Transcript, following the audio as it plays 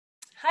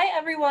Hi,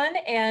 everyone,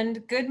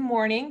 and good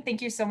morning.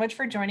 Thank you so much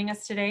for joining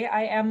us today.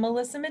 I am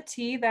Melissa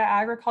Mattee, the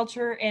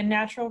Agriculture and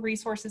Natural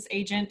Resources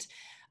Agent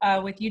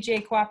with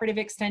UGA Cooperative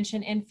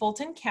Extension in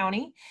Fulton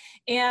County.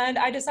 And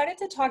I decided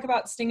to talk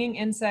about stinging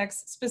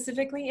insects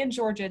specifically in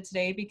Georgia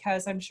today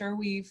because I'm sure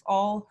we've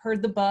all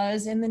heard the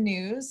buzz in the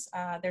news.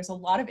 There's a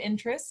lot of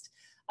interest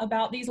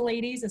about these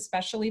ladies,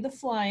 especially the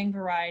flying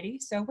variety.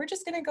 So we're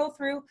just going to go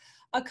through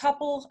a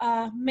couple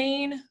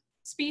main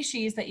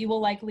species that you will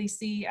likely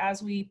see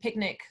as we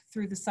picnic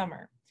through the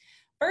summer.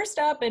 First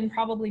up, and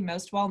probably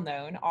most well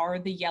known, are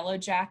the yellow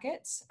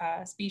jackets,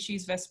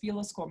 species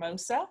Vespula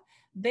squamosa.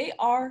 They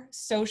are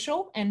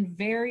social and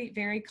very,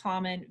 very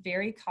common,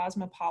 very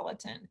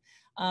cosmopolitan.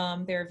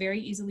 They're very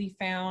easily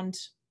found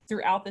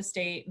throughout the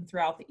state and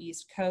throughout the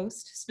East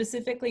Coast,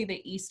 specifically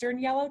the eastern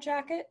yellow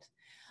jacket.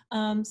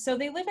 So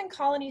they live in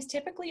colonies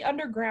typically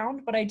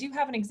underground, but I do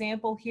have an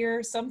example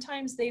here.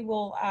 Sometimes they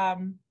will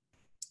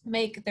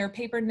make their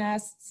paper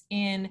nests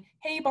in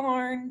hay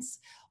barns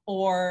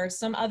or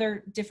some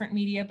other different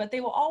media, but they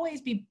will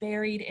always be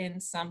buried in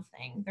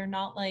something. They're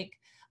not like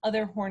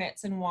other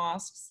hornets and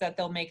wasps that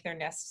they'll make their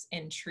nests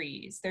in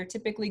trees. They're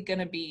typically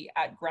gonna be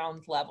at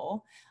ground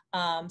level.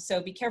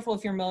 So be careful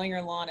if you're mowing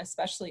your lawn,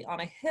 especially on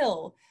a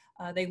hill.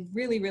 They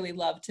really, really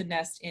love to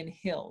nest in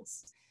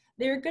hills.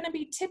 They're gonna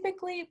be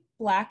typically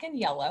black and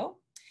yellow.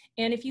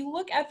 And if you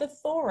look at the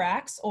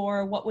thorax,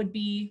 or what would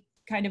be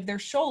kind of their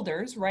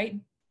shoulders, right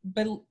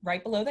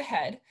below the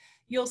head,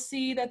 you'll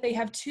see that they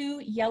have two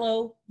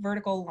yellow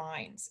vertical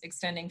lines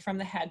extending from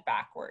the head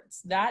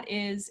backwards. That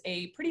is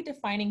a pretty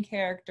defining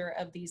character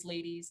of these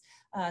ladies.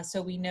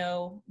 So we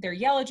know they're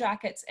yellow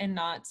jackets and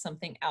not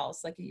something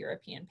else like a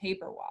European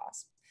paper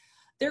wasp.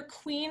 Their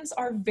queens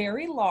are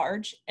very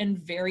large and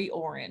very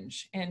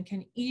orange and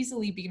can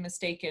easily be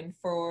mistaken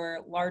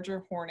for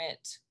larger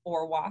hornet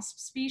or wasp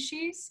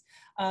species.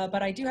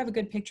 But I do have a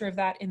good picture of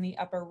that in the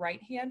upper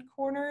right-hand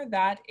corner.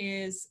 That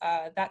is,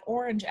 that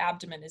orange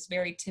abdomen is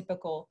very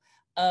typical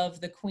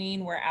of the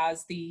queen,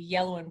 whereas the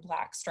yellow and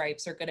black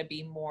stripes are gonna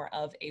be more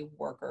of a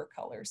worker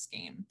color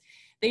scheme.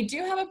 They do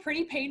have a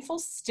pretty painful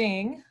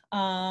sting,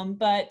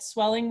 but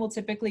swelling will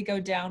typically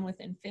go down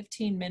within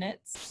 15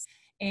 minutes.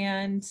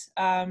 And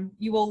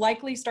you will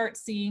likely start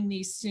seeing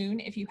these soon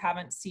if you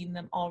haven't seen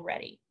them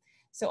already.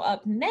 So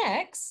up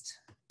next,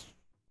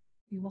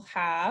 we will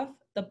have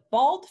the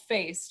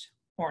bald-faced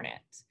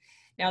hornet.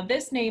 Now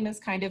this name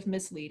is kind of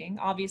misleading.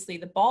 Obviously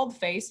the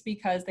bald-faced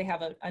because they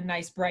have a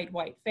nice bright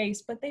white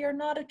face, but they are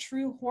not a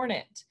true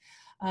hornet.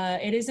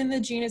 It is in the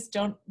genus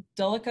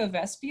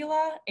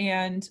Dolichovespula,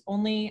 and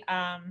only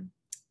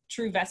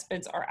true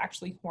vespids are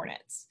actually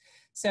hornets.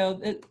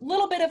 So a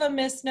little bit of a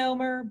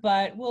misnomer,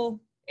 but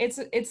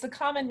it's the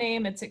common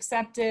name, it's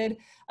accepted,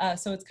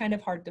 so it's kind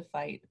of hard to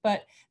fight.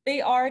 But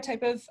they are a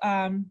type of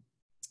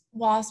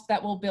wasp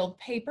that will build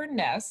paper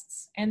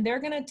nests, and they're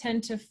gonna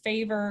tend to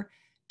favor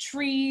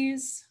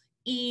trees,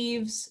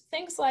 eaves,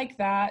 things like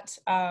that,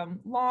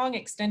 long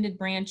extended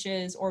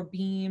branches or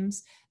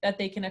beams that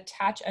they can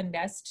attach a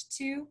nest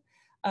to.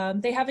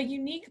 They have a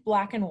unique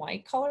black and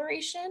white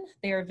coloration.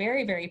 They are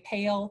very, very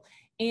pale.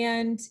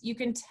 And you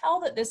can tell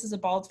that this is a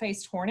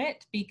bald-faced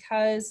hornet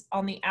because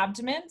on the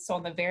abdomen, so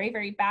on the very,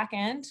 very back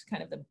end,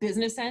 kind of the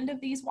business end of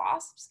these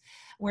wasps,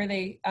 where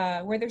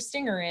their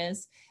stinger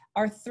is,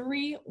 are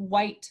 3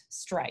 white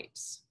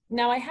stripes.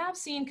 Now I have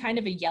seen kind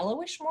of a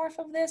yellowish morph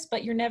of this,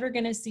 but you're never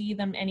gonna see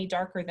them any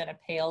darker than a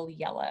pale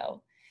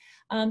yellow.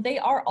 They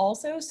are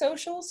also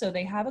social, so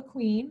they have a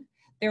queen.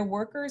 Their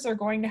workers are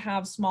going to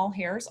have small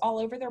hairs all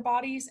over their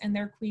bodies, and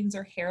their queens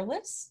are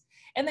hairless.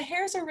 And the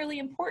hairs are really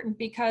important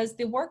because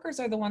the workers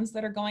are the ones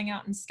that are going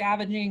out and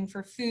scavenging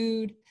for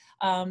food.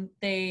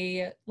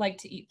 They like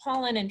to eat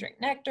pollen and drink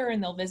nectar,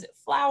 and they'll visit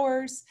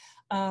flowers.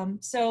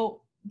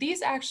 So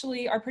these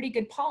actually are pretty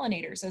good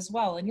pollinators as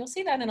well. And you'll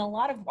see that in a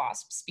lot of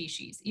wasp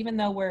species, even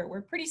though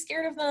we're pretty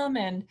scared of them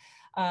and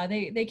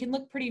they can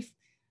look pretty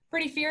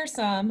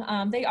fearsome.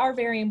 They are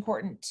very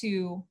important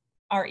to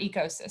our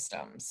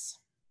ecosystems.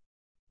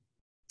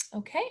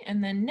 Okay,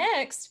 and then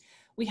next,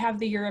 we have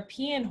the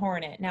European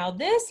hornet. Now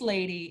this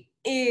lady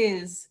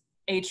is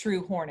a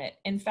true hornet.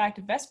 In fact,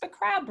 Vespa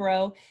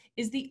crabro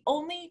is the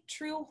only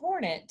true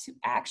hornet to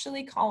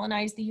actually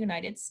colonize the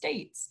United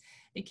States.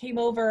 They came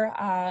over,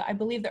 I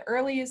believe the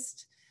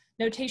earliest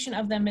notation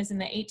of them is in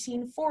the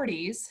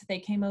 1840s. They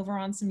came over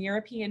on some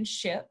European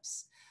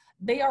ships.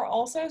 They are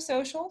also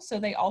social, so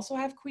they also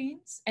have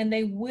queens, and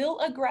they will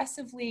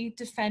aggressively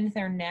defend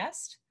their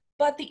nest,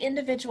 but the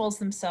individuals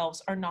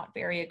themselves are not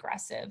very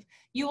aggressive.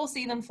 You will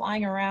see them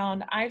flying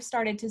around. I've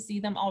started to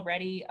see them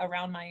already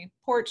around my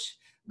porch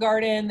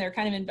garden. They're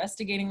kind of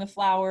investigating the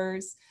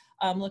flowers,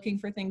 looking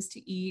for things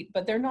to eat,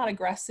 but they're not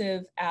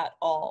aggressive at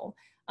all.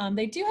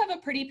 They do have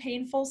a pretty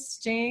painful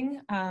sting,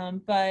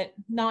 but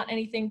not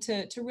anything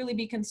to really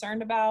be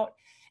concerned about.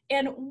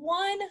 And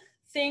one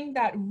thing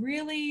that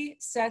really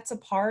sets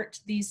apart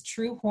these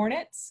true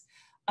hornets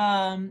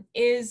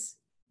is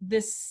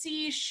the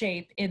C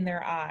shape in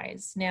their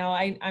eyes. Now,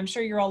 I'm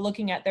sure you're all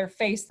looking at their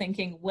face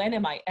thinking, when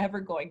am I ever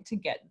going to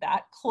get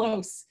that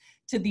close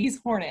to these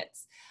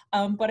hornets?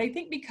 But I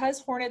think because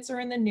hornets are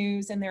in the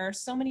news and there are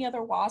so many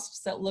other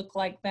wasps that look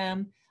like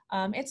them,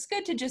 it's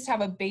good to just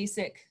have a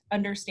basic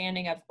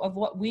understanding of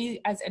what we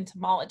as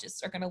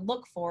entomologists are going to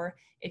look for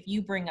if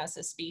you bring us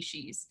a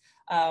species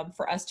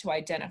for us to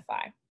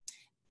identify.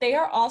 They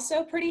are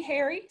also pretty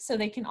hairy, so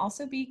they can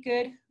also be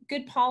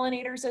good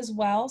pollinators as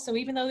well. So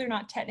even though they're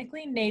not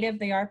technically native,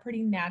 they are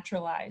pretty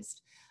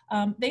naturalized.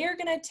 They are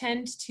going to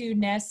tend to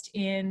nest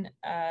in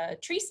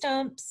tree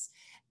stumps,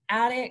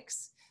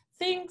 attics,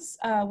 things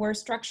where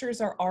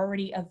structures are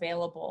already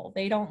available.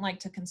 They don't like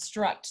to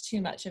construct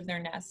too much of their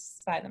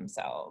nests by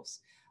themselves.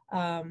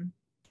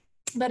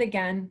 But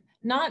again,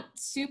 not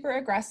super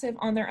aggressive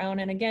on their own.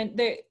 And again,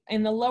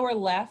 in the lower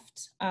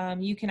left,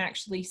 you can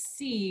actually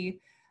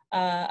see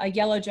a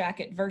yellow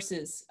jacket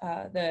versus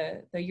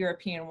the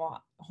European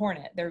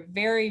hornet. They're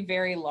very,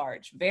 very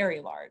large,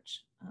 very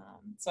large.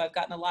 So I've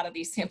gotten a lot of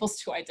these samples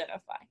to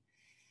identify.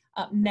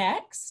 Up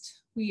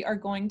next, we are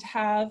going to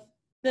have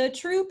the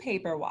true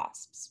paper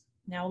wasps.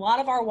 Now, a lot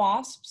of our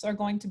wasps are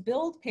going to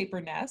build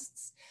paper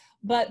nests,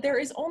 but there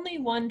is only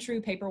one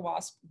true paper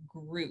wasp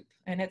group,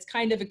 and it's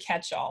kind of a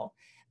catch-all.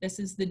 This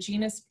is the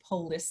genus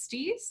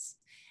Polistes,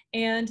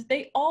 and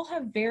they all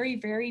have very,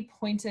 very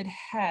pointed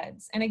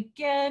heads. And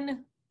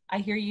again, I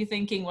hear you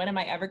thinking, when am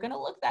I ever going to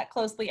look that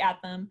closely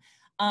at them?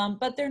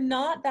 But they're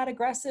not that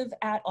aggressive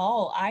at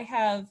all. I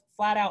have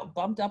flat out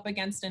bumped up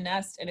against a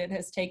nest and it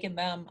has taken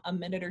them a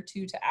minute or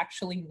two to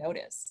actually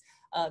notice.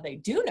 They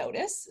do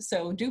notice,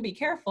 so do be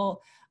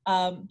careful,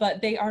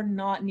 but they are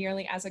not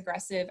nearly as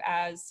aggressive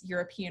as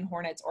European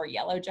hornets or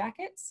yellow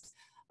jackets.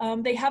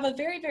 They have a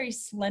very, very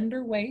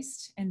slender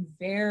waist and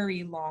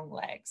very long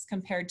legs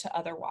compared to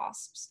other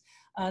wasps.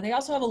 They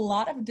also have a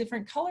lot of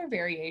different color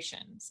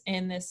variations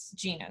in this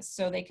genus.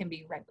 So they can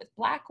be red with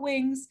black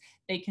wings.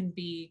 They can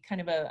be kind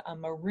of a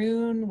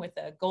maroon with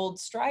a gold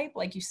stripe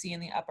like you see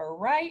in the upper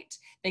right.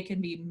 They can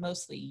be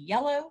mostly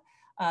yellow.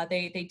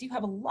 They do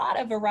have a lot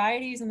of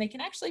varieties, and they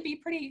can actually be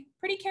pretty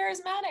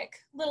charismatic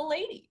little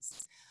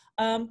ladies.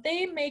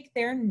 They make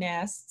their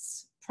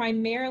nests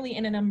primarily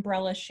in an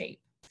umbrella shape.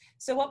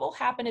 So what will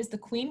happen is the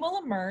queen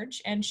will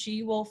emerge and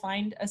she will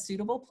find a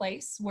suitable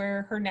place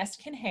where her nest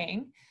can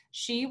hang.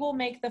 She will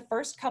make the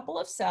first couple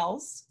of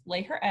cells,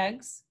 lay her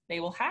eggs,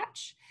 they will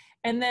hatch.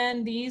 And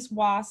then these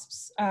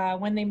wasps,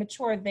 when they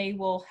mature, they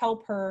will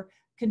help her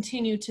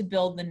continue to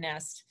build the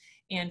nest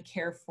and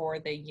care for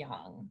the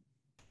young.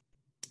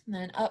 And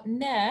then up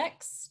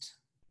next,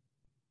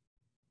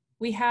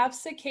 we have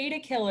cicada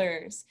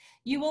killers.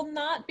 You will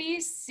not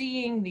be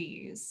seeing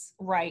these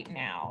right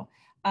now.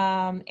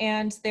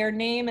 And their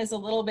name is a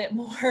little bit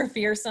more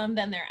fearsome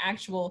than their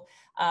actual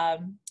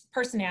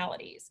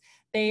personalities.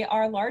 They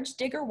are large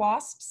digger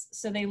wasps,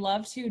 so they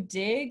love to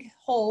dig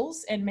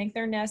holes and make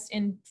their nest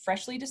in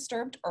freshly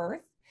disturbed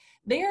earth.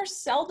 They are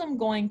seldom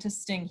going to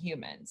sting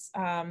humans.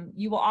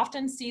 You will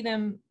often see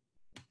them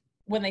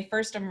when they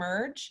first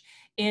emerge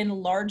in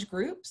large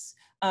groups,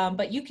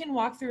 but you can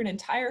walk through an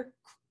entire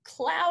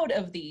cloud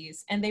of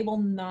these and they will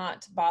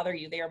not bother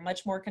you. They are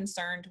much more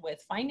concerned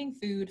with finding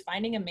food,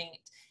 finding a mate,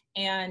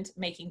 and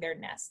making their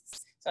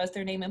nests. So as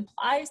their name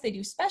implies, they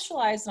do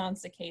specialize on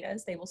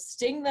cicadas. They will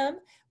sting them,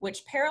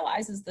 which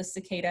paralyzes the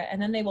cicada,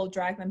 and then they will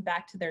drag them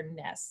back to their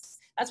nests.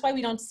 That's why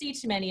we don't see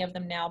too many of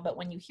them now, but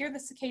when you hear the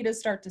cicadas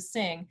start to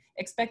sing,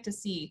 expect to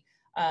see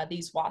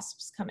these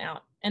wasps come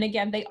out. And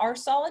again, they are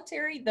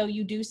solitary, though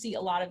you do see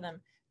a lot of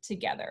them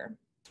together.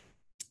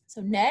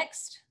 So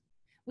next,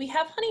 we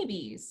have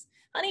honeybees.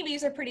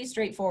 Honeybees are pretty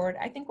straightforward.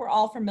 I think we're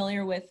all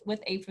familiar with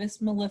Apis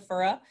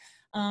mellifera.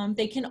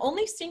 They can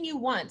only sting you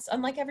once,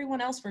 unlike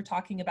everyone else we're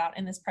talking about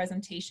in this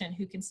presentation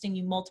who can sting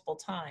you multiple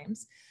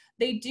times.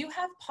 They do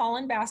have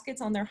pollen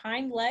baskets on their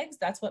hind legs.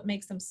 That's what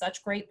makes them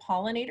such great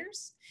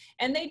pollinators.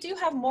 And they do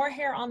have more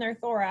hair on their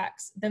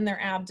thorax than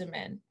their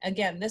abdomen.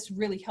 Again, this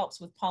really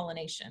helps with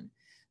pollination.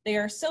 They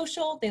are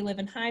social. They live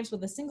in hives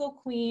with a single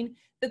queen.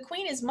 The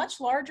queen is much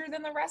larger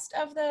than the rest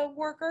of the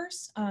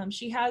workers.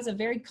 She has a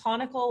very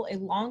conical,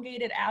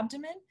 elongated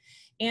abdomen.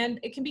 And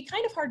it can be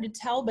kind of hard to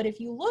tell, but if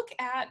you look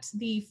at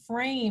the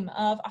frame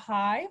of a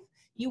hive,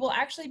 you will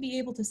actually be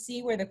able to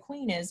see where the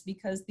queen is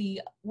because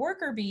the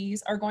worker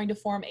bees are going to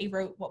form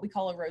what we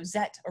call a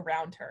rosette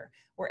around her.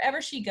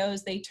 Wherever she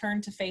goes, they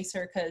turn to face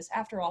her because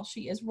after all,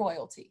 she is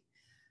royalty.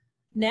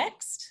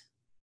 Next,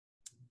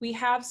 we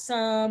have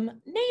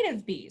some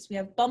native bees. We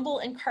have bumble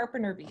and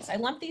carpenter bees. I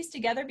lump these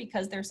together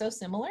because they're so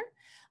similar.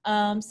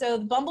 So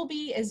the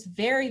bumblebee is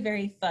very,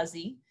 very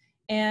fuzzy.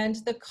 And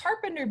the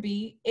carpenter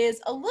bee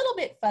is a little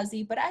bit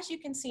fuzzy, but as you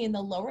can see in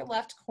the lower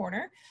left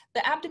corner,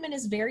 the abdomen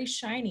is very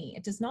shiny.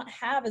 It does not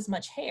have as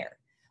much hair.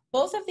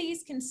 Both of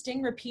these can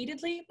sting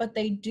repeatedly, but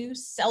they do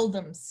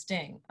seldom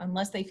sting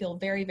unless they feel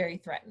very, very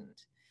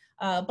threatened.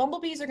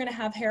 Bumblebees are going to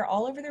have hair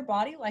all over their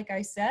body, like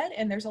I said,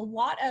 and there's a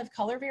lot of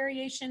color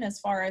variation as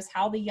far as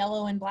how the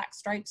yellow and black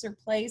stripes are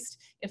placed.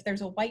 If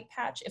there's a white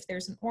patch, if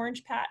there's an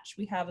orange patch,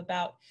 we have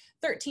about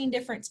 13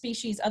 different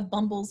species of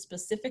bumbles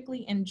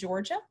specifically in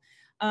Georgia.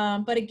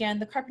 But again,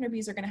 the carpenter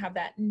bees are going to have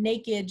that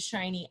naked,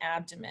 shiny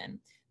abdomen.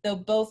 though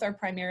both are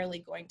primarily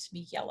going to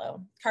be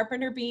yellow.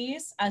 Carpenter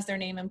bees, as their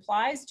name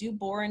implies, do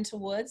bore into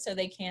wood, so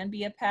they can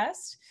be a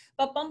pest,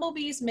 but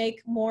bumblebees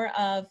make more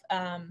of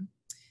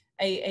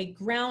a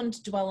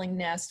ground dwelling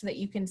nest that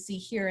you can see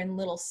here in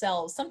little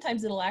cells.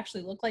 Sometimes it'll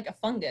actually look like a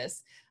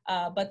fungus,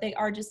 but they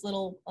are just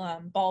little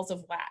balls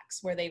of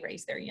wax where they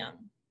raise their young.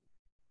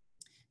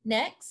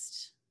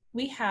 Next,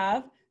 we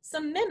have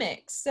some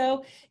mimics.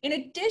 So in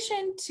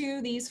addition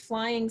to these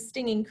flying,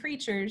 stinging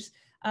creatures,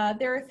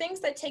 there are things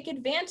that take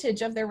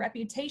advantage of their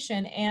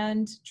reputation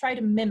and try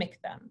to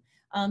mimic them.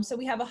 So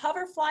we have a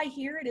hoverfly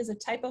here. It is a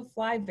type of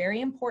fly, very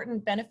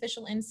important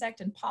beneficial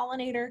insect and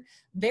pollinator,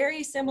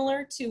 very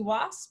similar to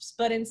wasps,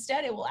 but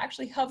instead it will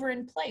actually hover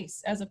in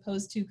place as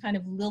opposed to kind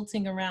of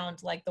lilting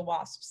around like the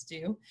wasps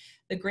do.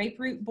 The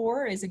grapefruit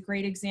borer is a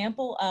great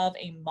example of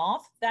a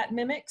moth that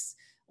mimics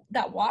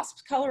that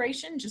wasp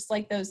coloration, just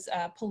like those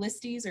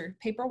polistes or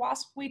paper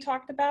wasp we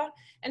talked about.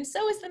 And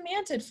so is the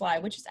mantid fly,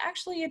 which is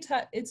actually,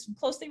 it's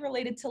closely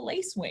related to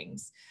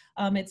lacewings.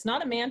 It's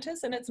not a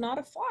mantis and it's not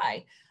a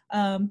fly.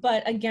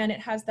 But again,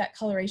 it has that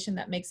coloration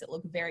that makes it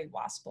look very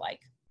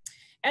wasp-like.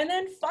 And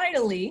then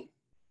finally,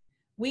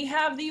 we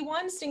have the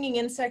one stinging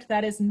insect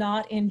that is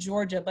not in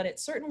Georgia, but it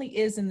certainly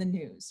is in the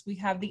news. We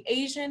have the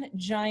Asian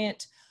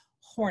Giant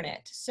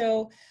Hornet.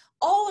 So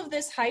all of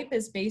this hype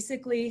is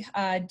basically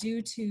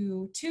due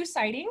to 2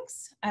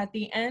 sightings at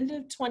the end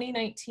of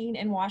 2019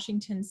 in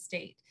Washington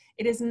state.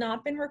 It has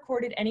not been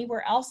recorded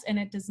anywhere else, and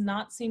it does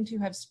not seem to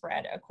have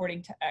spread,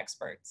 according to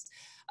experts.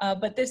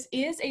 But this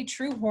is a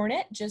true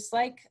hornet, just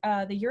like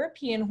the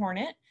European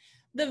hornet.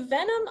 The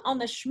venom on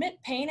the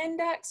Schmidt Pain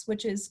Index,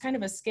 which is kind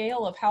of a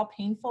scale of how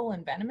painful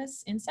and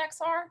venomous insects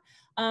are,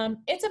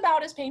 it's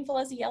about as painful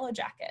as a yellow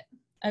jacket,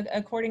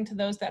 according to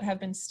those that have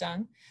been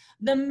stung.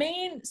 The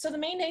main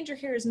danger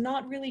here is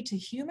not really to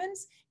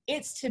humans,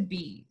 it's to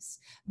bees.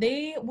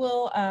 They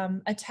will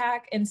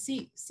attack and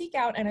seek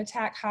out and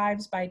attack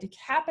hives by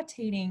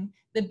decapitating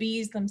the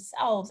bees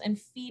themselves and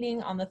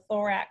feeding on the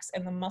thorax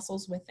and the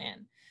muscles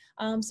within.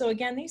 So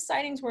again, these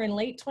sightings were in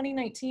late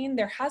 2019.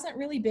 There hasn't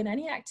really been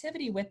any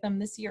activity with them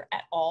this year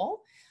at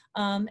all.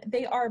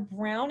 They are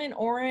brown and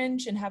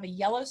orange and have a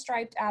yellow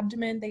striped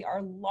abdomen. They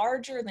are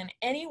larger than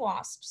any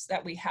wasps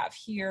that we have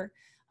here.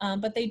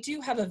 But they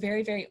do have a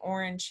very, very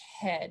orange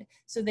head.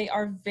 So they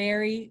are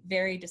very,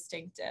 very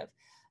distinctive.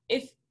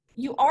 If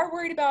you are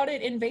worried about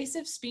it,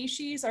 invasive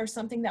species are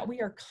something that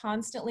we are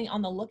constantly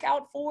on the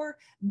lookout for.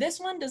 This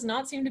one does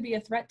not seem to be a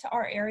threat to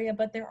our area,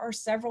 but there are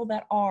several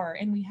that are,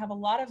 and we have a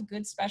lot of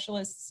good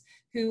specialists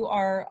who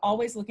are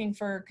always looking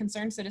for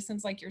concerned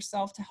citizens like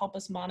yourself to help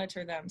us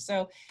monitor them.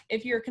 So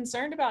if you're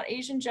concerned about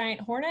Asian giant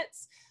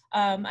hornets,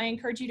 I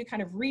encourage you to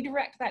kind of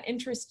redirect that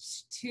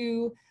interest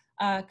to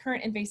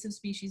current invasive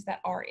species that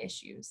are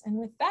issues. And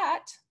with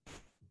that,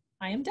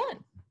 I am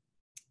done.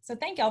 So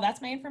thank y'all,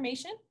 that's my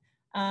information.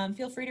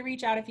 Feel free to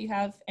reach out if you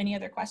have any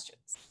other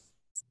questions.